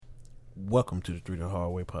Welcome to the Three the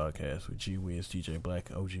Hard Way podcast with G Wiz, DJ Black,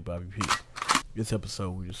 and OG Bobby P. This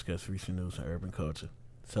episode we discuss recent news and urban culture,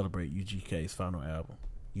 celebrate UGK's final album,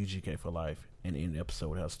 UGK for Life, and end the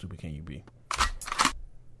episode with How Stupid Can You Be?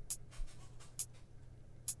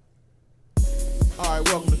 Alright,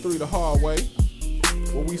 welcome to Three the Hard Way,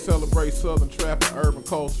 where we celebrate Southern trap and urban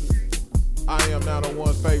culture. I am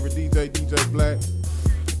 901's favorite DJ, DJ Black.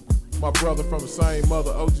 My brother from the same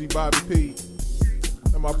mother, OG Bobby P.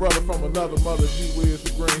 And my brother from another mother, G Wiz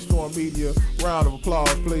from Green Storm Media. Round of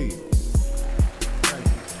applause, please.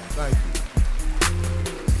 Thank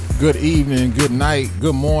you. Good evening, good night,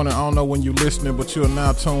 good morning. I don't know when you're listening, but you're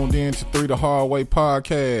now tuned in to Three the Hard Way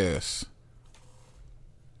podcast.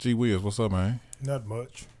 G Wiz, what's up, man? Not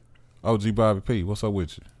much. OG Bobby P, what's up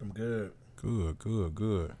with you? I'm good.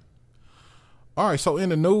 Good. All right, so in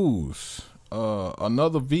the news,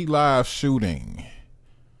 another V-Live shooting.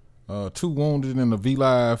 2 wounded in the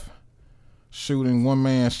V-Live shooting. 1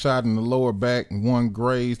 man shot in the lower back and 1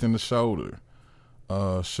 grazed in the shoulder.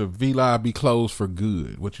 Should V-Live be closed for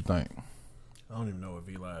good? What you think? I don't even know what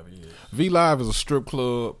V-Live is. V-Live is a strip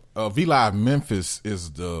club. V-Live Memphis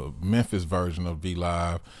is the Memphis version of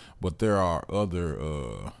V-Live, but there are other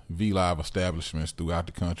V-Live establishments throughout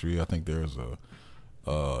the country. I think there's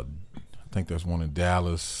one in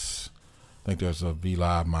Dallas. I think there's a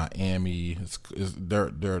V-Live Miami.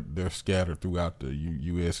 They're scattered throughout the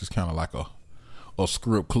U.S. It's kind of like a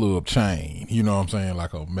strip club chain. You know what I'm saying?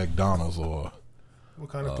 Like a McDonald's or what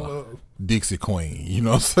kind of club? Dixie Queen. You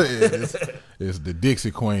know what I'm saying? It's the Dixie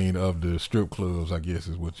Queen of the strip clubs, I guess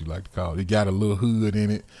is what you like to call it. It got a little hood in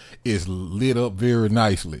it. It's lit up very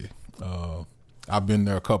nicely. I've been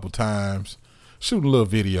there a couple times. Shooting a little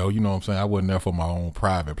video, you know what I'm saying? I wasn't there for my own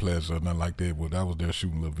private pleasure or nothing like that, but I was there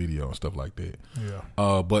shooting a little video and stuff like that.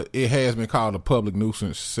 Yeah. But it has been called a public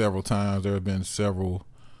nuisance several times. There have been several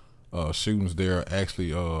shootings there.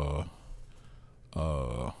 Actually,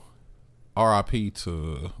 RIP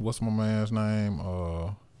to, what's my man's name?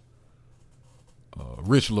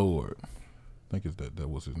 Rich Lord. I think that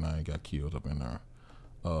was his name. Got killed up in there.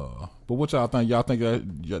 But what y'all think? Y'all think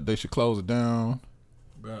that they should close it down?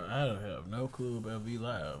 Bro, I don't have no clue about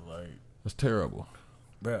V-Live. Like, That's terrible.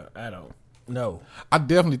 bro, I don't know. I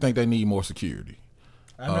definitely think they need more security.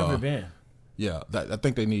 I've never been. Yeah, I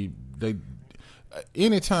think they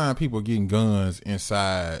anytime people are getting guns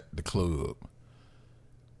inside the club,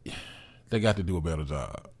 they got to do a better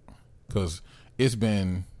job. Because I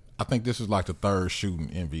think this is like the 3rd shooting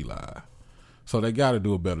in V-Live. So they got to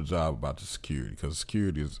do a better job about the security, because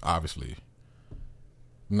security is obviously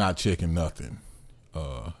not checking nothing.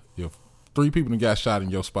 If 3 people got shot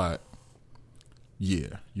in your spot,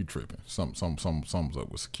 yeah, you tripping. Something's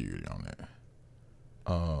up with security on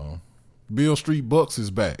that. Beale Street Bucks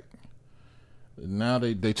is back. Now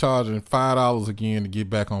they charging $5 again to get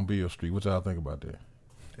back on Beale Street. What y'all think about that?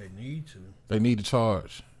 They need to. They need to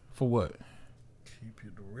charge for what? Keep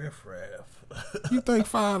you the riffraff. You think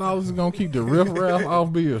 $5 is gonna keep the riffraff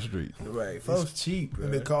off Beale Street? Right, folks cheap, bro.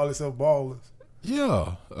 And they call themselves ballers.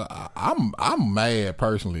 Yeah, I'm mad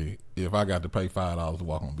personally if I got to pay $5 to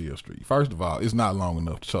walk on Beale Street. First of all, it's not long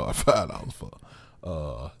enough to charge $5 for.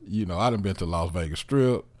 I done been to Las Vegas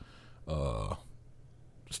Strip, stuff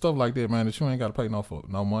like that, man. That you ain't got to pay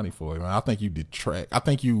no money for it, man. I think you detract. I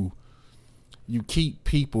think you keep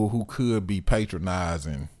people who could be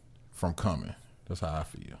patronizing from coming. That's how I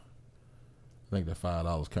feel. I think that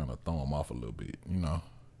 $5 kind of throw them off a little bit, you know.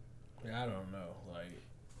 Yeah, I don't know, like,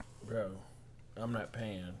 bro. I'm not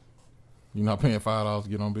paying. You not paying $5 to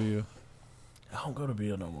get on Beale? I don't go to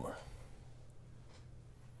Beale no more.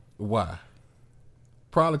 Why?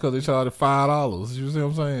 Probably because they charge $5. You see what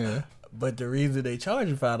I'm saying? But the reason they charge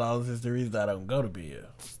you $5 is the reason I don't go to Beale.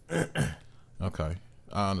 Okay,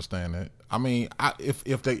 I understand that. I mean, if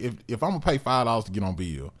I'm gonna pay $5 to get on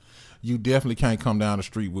Beale, you definitely can't come down the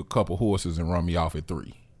street with a couple horses and run me off at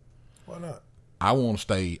 3. Why not? I want to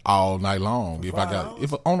stay all night long. If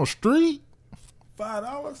on the street.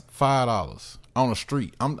 $5 on the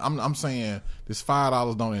street. I'm saying this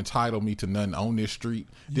 $5 don't entitle me to nothing on this street.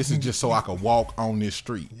 This is just so I can walk on this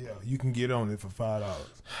street. Yeah, you can get on it for $5.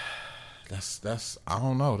 That's I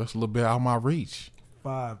don't know. That's a little bit out of my reach.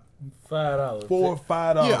 $5. $5.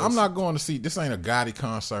 $5. Yeah, I'm not going to see. This ain't a Gotti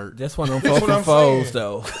concert. That's one of them 4 for 4s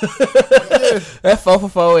though. Yeah. That's 4 for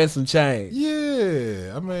 4 and some change.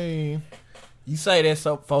 Yeah, I mean, you say that's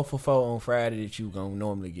 4 for 4 on Friday that you gonna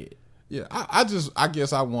normally get. Yeah, I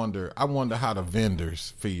guess I wonder how the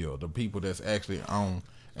vendors feel, the people that's actually on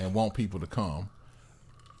and want people to come.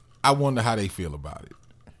 I wonder how they feel about it,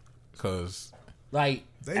 because like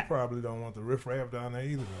they probably don't want the riffraff down there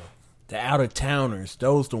either. Though. The out of towners,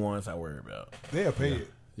 those the ones I worry about. They'll pay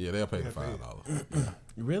it. Yeah, they'll pay the They'll pay $5.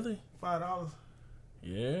 Really? $5?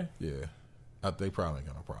 Yeah. Yeah, they probably ain't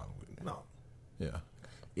got no problem with it. No.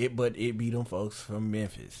 Yeah, But it be them folks from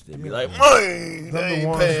Memphis. They be like, man, Them they the ain't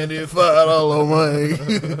ones- paying this $5, man.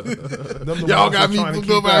 Them the y'all ones got that me trying to fucked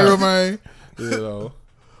keep up out here, out. man. You know,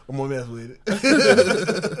 I'm gonna mess with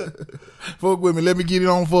it. fuck with me. Let me get it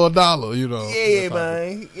on for $1. You know. Yeah,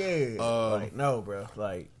 man. Yeah. Like, no, bro.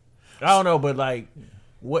 Like, I don't know, but like,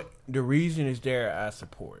 what the reason is there, I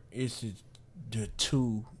support. It's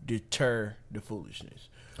to deter the foolishness.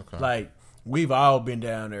 Okay. Like, we've all been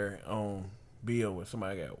down there on Bill where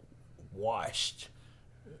somebody got washed.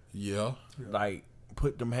 Yeah. Like,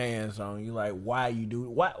 put them hands on you. Like, why you do?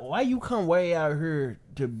 Why you come way out here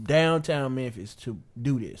to downtown Memphis to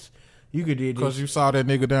do this? You could do Because this. you saw that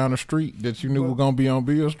nigga down the street that you knew was gonna be on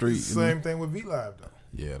Beale Street. Same thing with V-Live, though.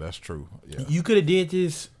 Yeah, that's true. Yeah. You could have did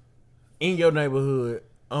this in your neighborhood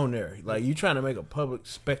on there. Like, you trying to make a public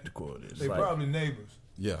spectacle of this. They like, probably neighbors.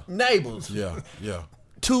 Yeah. neighbors. Yeah. Yeah.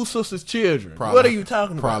 Two sisters' children. Probably- What are you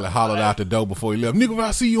talking about? Probably hollered out the door before he left. Nigga, if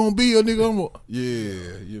I see you on Bill, nigga, I'm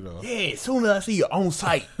yeah, you know. Yeah, as soon as I see you on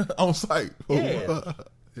site. On site. Yeah.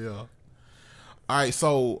 Yeah. All right,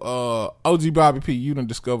 so OG Bobby P, you done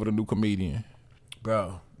discovered a new comedian.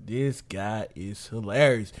 Bro, this guy is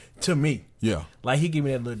hilarious to me. Yeah. Like, he give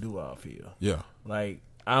me that Lil Duval feel. Yeah. Like,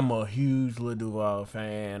 I'm a huge Lil Duval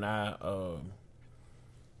fan.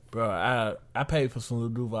 I paid for some Lil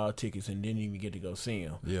Duval tickets and didn't even get to go see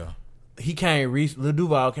him. Yeah. Lil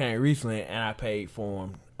Duval came recently, and I paid for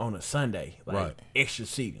him on a Sunday, like Right. extra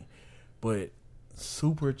seating. But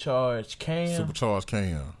Supercharged Cam, Supercharged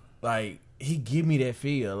Cam. like, he give me that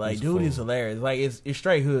feel. Like, He's dude a is fool. hilarious. Like, it's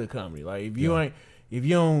straight hood comedy. Like, if you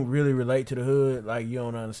don't really relate to the hood, like, you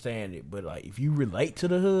don't understand it. But like, if you relate to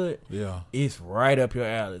the hood, Yeah. it's right up your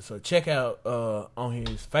alley. So check out on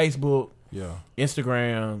his Facebook, Yeah.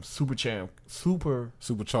 Instagram, Supercharged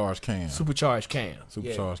Cam. Supercharged Cam.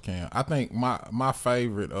 Supercharged Cam. I think my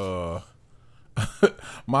favorite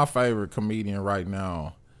my favorite comedian right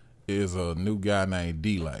now is a new guy named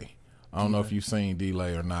D-Lay. I don't know if you've seen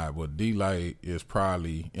D-Lay or not, but D-Lay is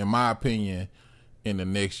probably, in my opinion, in the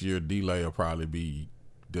next year, D-Lay will probably be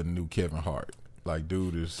the new Kevin Hart. Like,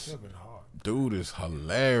 dude is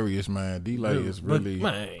hilarious, man. D-Lay is really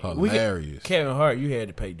hilarious. Kevin Hart, you had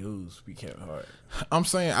to pay dues to be Kevin Hart. I'm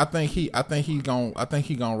saying I think he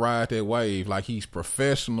gonna ride that wave. Like, he's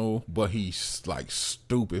professional, but he's like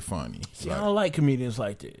stupid funny. See, Like, I don't like comedians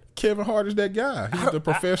like that. Kevin Hart is that guy. He's the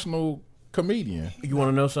professional comedian. You want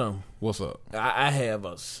to know something? What's up? I have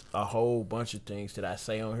a whole bunch of things that I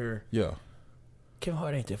say on here. Yeah. Kevin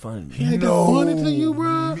Hart ain't that funny to me. He ain't that funny to you,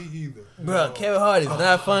 bro? Me either. Bro, Kevin Hart is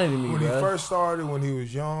not funny to me, When bro. he first started, when he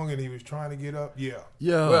was young and he was trying to get up, yeah.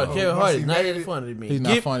 Yeah. Bro, Kevin once Hart he is not made that it, funny to me. He's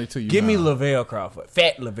not funny to you Give me now. Lavelle Crawford.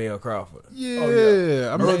 Fat Lavelle Crawford.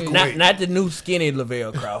 Yeah. I mean, Earthquake. Not the new skinny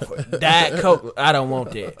Lavelle Crawford. Diet Coke. I don't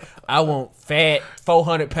want that. I want fat,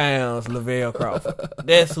 400 pounds Lavelle Crawford.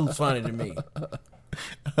 That's who's funny to me.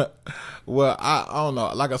 well, I don't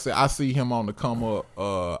know. Like I said, I see him on the come up.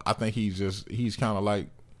 I think he's kind of like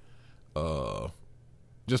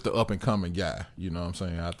just the up and coming guy. You know what I'm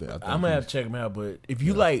saying? I think I'm gonna have to check him out. But if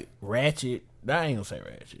you like Ratchet, I ain't gonna say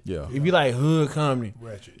Ratchet. Yeah. If you like hood comedy,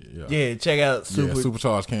 Ratchet. yeah, check out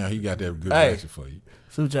Supercharged Cam. He got that good Hey. action for you.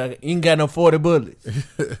 Supercharged. You ain't got no 40 bullets.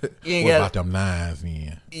 You ain't What got. about them nines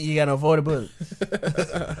then? You got no 40 bullets.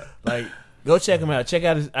 Like, go check him out. Check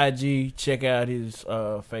out his IG. Check out his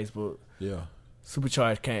Facebook. Yeah.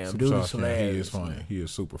 Supercharged Cam. Dude is Supercharged Cam. hilarious. He is funny. He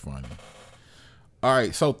is super funny. All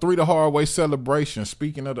right, so 3 the Hard Way celebration.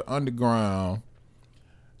 Speaking of the underground,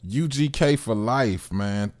 UGK for life,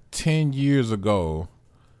 man. 10 years ago,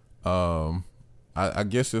 I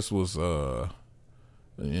guess this was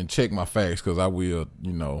and check my facts because I will,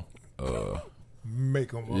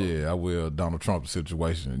 Make them up. yeah, I will Donald Trump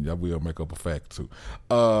situation. I will make up a fact too.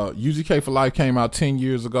 UGK for life came out 10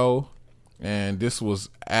 years ago, and this was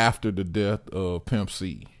after the death of Pimp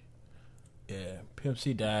C. Yeah. Pimp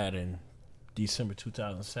C died in December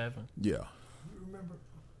 2007. Yeah, Remember?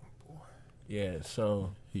 Yeah,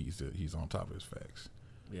 so he's on top of his facts.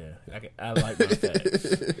 yeah, I like my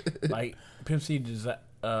facts. Like, Pimp C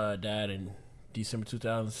died in December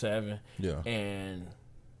 2007. Yeah. And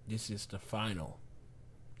this is the final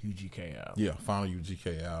UGK album. Yeah, final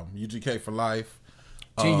UGK album. UGK for life.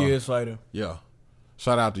 10 years later. Yeah.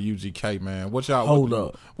 Shout out to UGK, man. What y'all Hold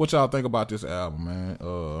up. What y'all think about this album, man?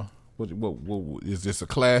 What is this a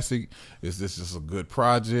classic? Is this just a good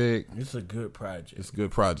project? It's a good project. It's a good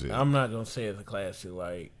project. I'm not going to say it's a classic.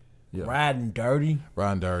 Like, Yeah. Riding Dirty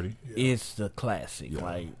Riding Dirty. is the classic. Yeah.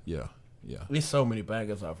 Like, Yeah. Yeah. There's so many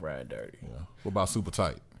bangers off Riding Dirty. Yeah. What about Super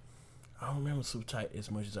Tight? I don't remember Super Tight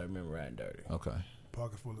as much as I remember Riding Dirty. Okay.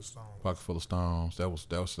 Pocket full of stones. Pocket Full of Stones. That was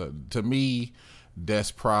to me.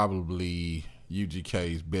 That's probably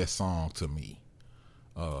UGK's best song to me.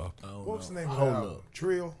 What's the name of Hold the album? up.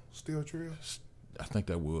 Trio? Still Trio? I think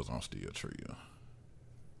that was on Steel Trio,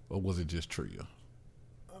 or was it just Trio?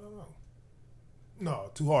 I don't know.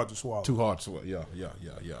 No, Too Hard to Swallow. Too Hard to Swallow. Yeah.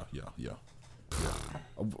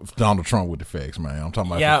 Donald Trump with the facts, man. I'm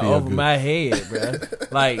talking about. Yeah, if it feel over good. my head, bro.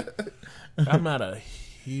 Like, I'm not a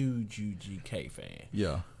huge UGK fan.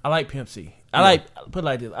 Yeah. I like Pimp C. I like, put it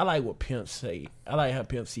like this. I like what Pimp C. I like how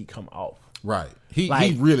Pimp C come off. Right. He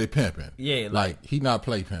Like- really pimping. Yeah, Like he not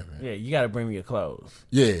play pimping. Yeah, you got to bring me your clothes.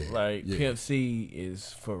 Yeah. Like yeah. Pimp C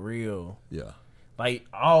is for real. Yeah. Like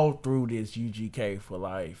all through this UGK for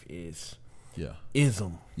life is Yeah.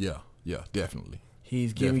 ism. Yeah. Yeah. Definitely.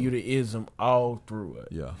 He's giving you the ism all through it.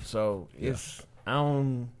 Yeah. So it's I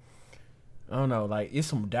don't know. Like it's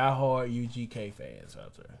some diehard UGK fans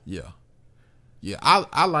out there. Yeah. Yeah.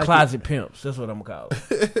 I like Closet pimps. That's what I'm gonna call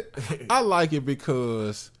it. I like it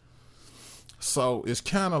because so it's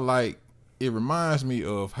kind of like it reminds me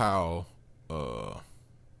of how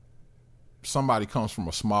somebody comes from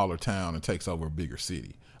a smaller town and takes over a bigger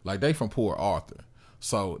city. Like they from Port Arthur,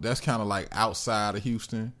 so that's kind of like outside of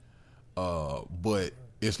Houston. But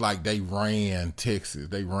it's like they ran Texas,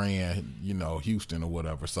 they ran Houston or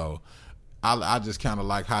whatever. So I just kind of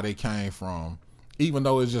like how they came from. Even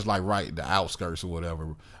though it's just like right the outskirts or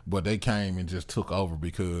whatever, but they came and just took over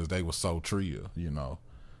because they were so Trio,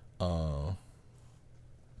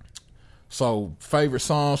 So favorite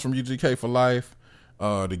songs from UGK for life,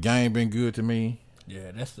 The Game Been Good to Me.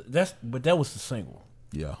 Yeah, but that was the single.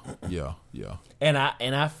 Yeah. And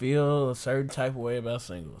I feel a certain type of way about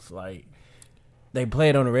singles. Like they play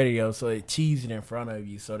it on the radio, so they cheese it in front of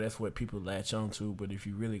you, so that's what people latch on to. But if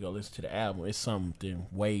you really go listen to the album, it's something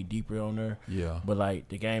way deeper on there. Yeah. But like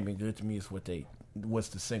The Game Been Good to Me is what's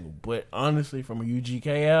the single. But honestly, from a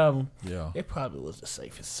UGK album, Yeah. it probably was the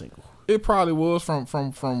safest single. It probably was from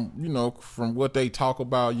what they talk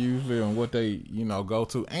about usually and what they go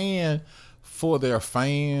to, and for their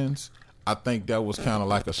fans, I think that was kind of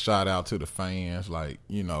like a shout out to the fans. Like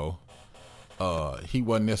he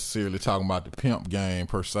wasn't necessarily talking about the pimp game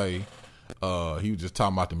per se. He was just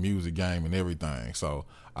talking about the music game and everything. So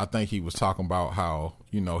I think he was talking about how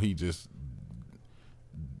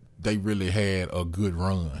they really had a good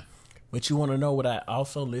run. But you want to know what I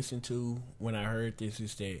also listened to when I heard this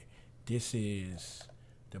is that this is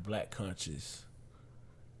the Black conscious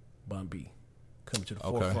Bun B coming to the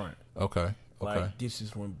forefront. Okay. Like this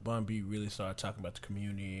is when Bun B really started talking about the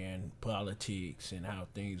community and politics and how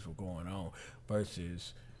things were going on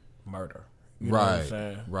versus murder. You know what I'm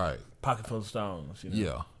saying? Right. Pocket full of stones.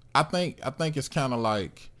 Yeah. I think it's kind of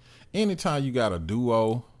like anytime you got a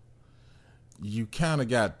duo, you kind of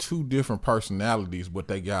got two different personalities, but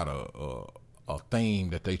they got a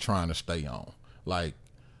theme that they trying to stay on. Like,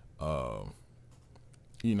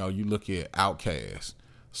 you look at Outkast.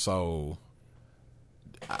 So,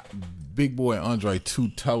 Big Boy and Andre, two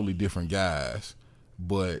totally different guys,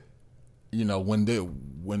 but when they're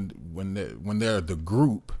the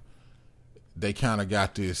group, they kind of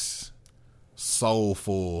got this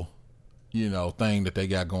soulful, thing that they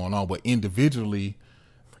got going on. But individually,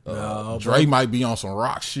 Dre might be on some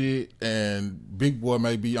rock shit, and Big Boy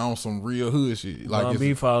may be on some real hood shit. Like Bun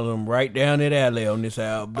B followed him right down that alley on this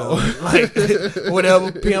album. Like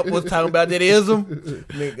whatever Pimp was talking about that ism,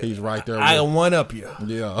 nigga, he's right there. I can one up you.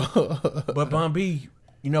 Yeah. But Bun B,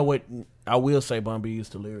 you know what? I will say Bun B is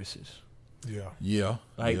the lyricist. Yeah.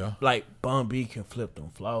 Like Bun B can flip them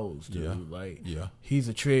flows, dude. Yeah. Like Yeah. he's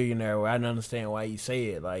a trillionaire. Where I don't understand why you say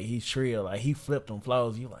it. Like he's trill. Like he flipped them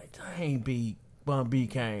flows. You like, dang, Bun B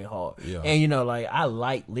came hard. Yeah. And I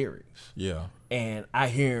like lyrics. Yeah. And I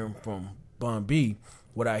hear him from Bun B.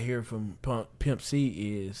 What I hear from Pimp C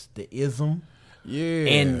is the ism. Yeah.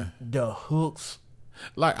 And the hooks.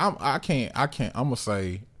 Like I'm gonna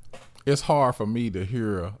say it's hard for me to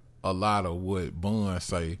hear a lot of what Bun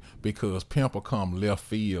say because Pimp will come left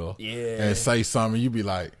field and say something. You be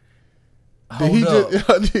like, did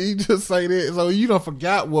he just say that? So you done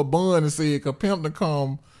forgot what Bun said because Pimp done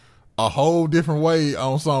come a whole different way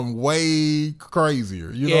on something way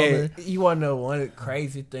crazier. You know what I mean? You want to know one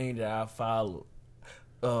crazy thing that I followed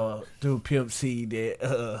through Pimp C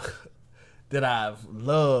that I've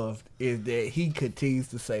loved is that he continues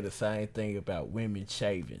to say the same thing about women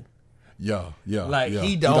shaving. Yeah. Like, yeah.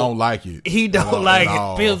 he don't like it. He don't like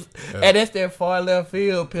it. Pimp, Yeah. and that's that far left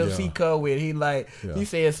field. Pimp C Yeah. come with. He like Yeah. he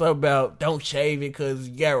said something about don't shave it because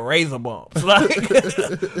you got razor bumps. Like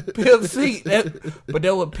Pimp C, but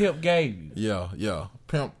that what Pimp gave you. Yeah.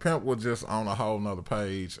 Pimp was just on a whole nother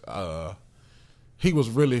page. He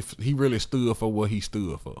really stood for what he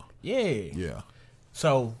stood for. Yeah.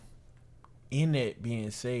 So, in that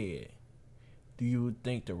being said, do you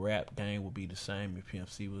think the rap game would be the same if Pimp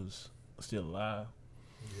C was still alive?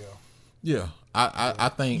 Yeah. I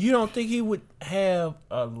think You don't think he would have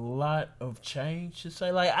a lot of change to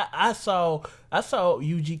say? Like I saw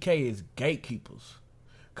UGK as gatekeepers.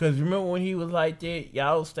 Cause remember when he was like that,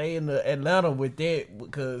 y'all stay in the Atlanta with that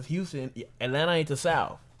because Atlanta ain't the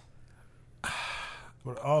South.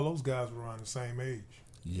 But all those guys were around the same age.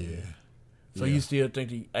 Yeah. So you still think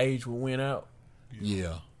the age will win out?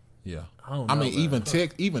 Yeah. I don't I know, mean, man.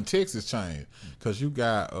 even Texas changed because you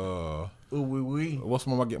got We. what's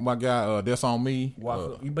my guy that's on me.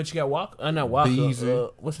 Walker. But you got Walker. Not Walker. Beasley.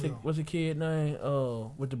 What's the kid name?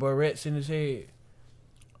 With the barrettes in his head.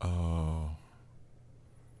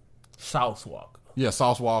 Sauce Walker. Yeah,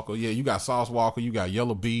 Sauce Walker. Yeah, you got Sauce Walker. You got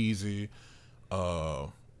Yellow Beezy.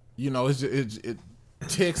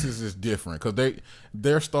 Texas is different because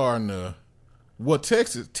they're starting to. What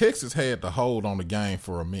Texas had the hold on the game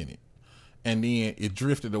for a minute, and then it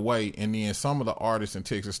drifted away. And then some of the artists in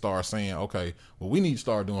Texas started saying, "Okay, well, we need to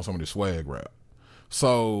start doing some of this swag rap."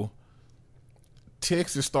 So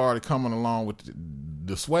Texas started coming along with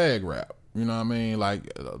the swag rap. You know what I mean?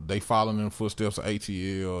 Like they following in the footsteps of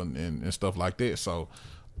ATL and stuff like that. So,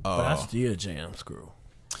 But I still jam Screw.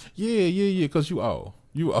 yeah. Because you owe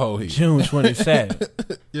here. June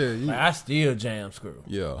 27th. Yeah, Like, I still jam Screw.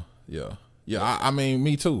 yeah. I mean,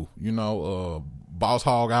 me too. You know, Boss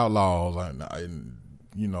Hog Outlaws, and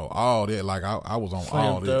you know all that. Like I was on Slim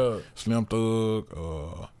all Thug. that. Slim Thug.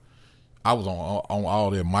 I was on all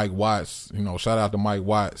that. Mike Watts. You know, shout out to Mike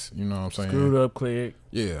Watts. You know what I'm saying? Screwed Up Click.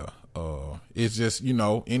 Yeah. It's just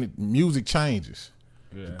any music changes,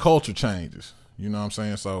 Yeah. culture changes. You know what I'm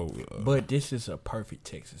saying? So, But this is a perfect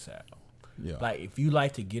Texas album. yeah, Like, if you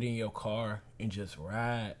like to get in your car and just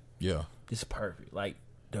ride, yeah, this is perfect. Like,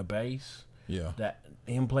 the bass, yeah, that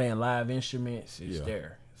him playing live instruments is Yeah.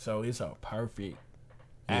 there. So it's a perfect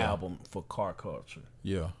Yeah. album for car culture.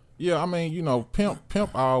 yeah. I mean, you know, Pimp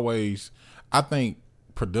always. I think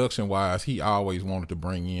production wise, he always wanted to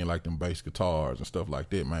bring in like them bass guitars and stuff like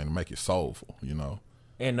that, man, to make it soulful. You know.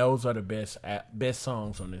 And those are the best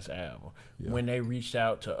songs on this album. Yeah. When they reached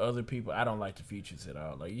out to other people, I don't like the features at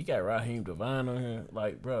all. Like, you got Raheem Devine on here.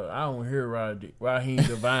 Like, bro, I don't hear Raheem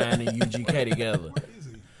Devine and UGK together.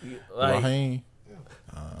 Like, Raheem.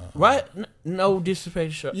 right? No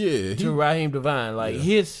disrespect Yeah, to Raheem Devine. Like,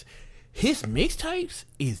 his mixtapes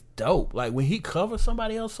is dope. Like, when he covers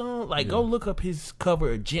somebody else's song, like, go look up his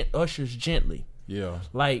cover of Usher's Gently. Yeah,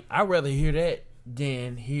 Like, I'd rather hear that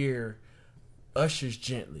than hear Usher's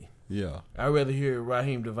Gently. yeah, I'd rather hear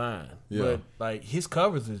Raheem Devine. Yeah. But, like, his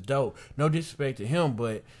covers is dope. No disrespect to him,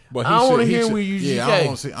 but but I don't want to he hear should- him with UGK.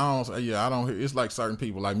 Yeah, I don't hear. It's like certain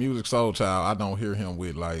people, like Music Soul Child. I don't hear him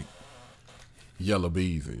with like Yellow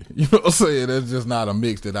Beezy. You know what I'm saying? That's just not a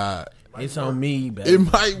mix that It's on me, baby. It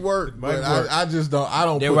might work, but I just don't. I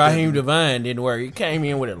don't. That put Raheem Devine didn't work. He came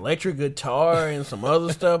in with electric guitar and some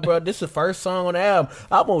other stuff, bro. This is the first song on the album.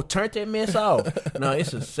 I almost turned that mess off. No,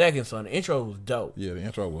 it's the second song. The intro was dope. Yeah, the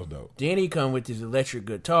intro was dope. Then he come with this electric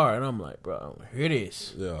guitar, and I'm like, bro, I don't hear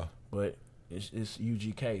this. Yeah, But it's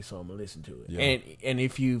UGK, so I'm gonna listen to it. Yeah. And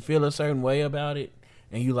if you feel a certain way about it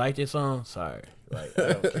and you like this song, sorry, like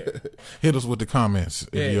I don't care. hit us with the comments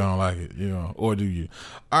if you don't like it, you know, or do you?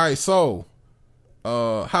 All right, so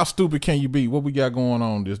how stupid can you be? What we got going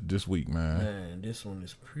on this week, man? Man, this one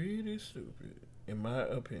is pretty stupid, in my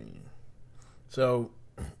opinion. So,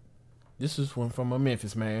 this is one from a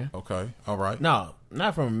Memphis man. Okay, all right. No,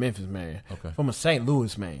 not from a Memphis man. Okay. From a St.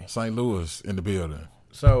 Louis man. St. Louis in the building.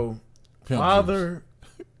 So, Pimp father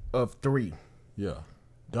of 3, Yeah.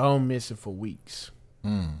 gone missing for weeks.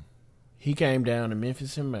 He came down to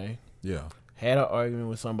Memphis in May, Yeah. had an argument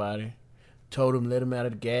with somebody, told him let him out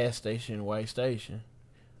of the gas station, White Station.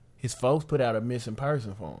 His folks put out a missing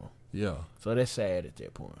person for him. Yeah. So that's sad at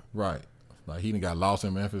that point. Right. Like he done got lost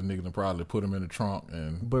in Memphis. Niggas done probably put him in the trunk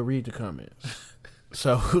and But read the comments.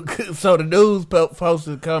 so the news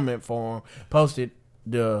posted a comment for him, posted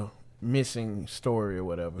the missing story or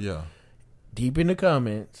whatever. yeah. Deep in the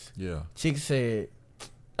comments, Yeah. chick said,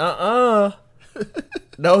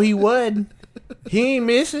 no, he wasn't. He ain't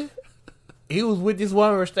missing. He was with this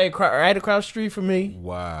woman who stayed right across the street from me.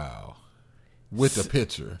 Wow. with the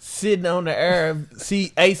picture. Sitting on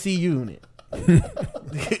the AC unit.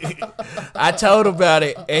 I told him about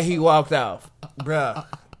it, and he walked off. Bruh,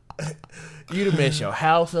 you done mess your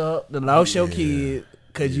house up, done lost your kids,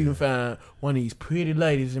 because you done find one of these pretty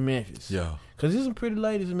ladies in Memphis. Yeah. Because there's some pretty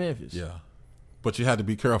ladies in Memphis. Yeah. But you had to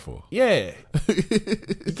be careful. Yeah.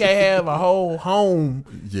 You can't have a whole home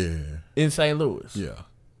in St. Louis. Yeah.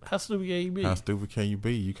 How stupid can you be? How stupid can you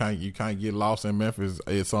be? You can't get lost in Memphis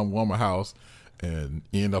at some woman's house and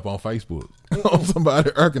end up on Facebook on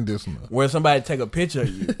somebody's air conditioner. Where somebody take a picture of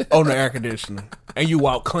you on the air conditioner and you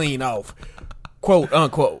walk clean off. Quote,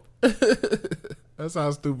 unquote. That's how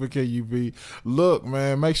stupid can you be. Look,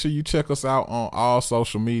 man, make sure you check us out on all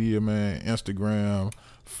social media, man. Instagram,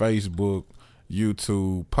 Facebook,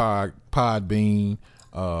 YouTube, Podbean,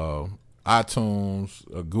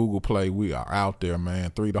 iTunes, Google Play. We are out there,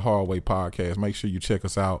 man. 3 The Hard Way Podcast. Make sure you check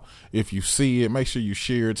us out. If you see it, make sure you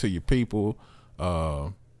share it to your people.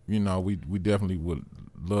 We definitely would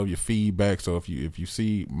love your feedback. So if you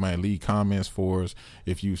see, man, leave comments for us.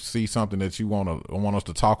 If you see something that you want us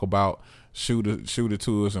to talk about, shoot it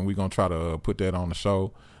to us, and we're gonna try to put that on the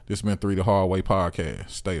show. This has been 3 The Hard Way Podcast.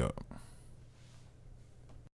 Stay up.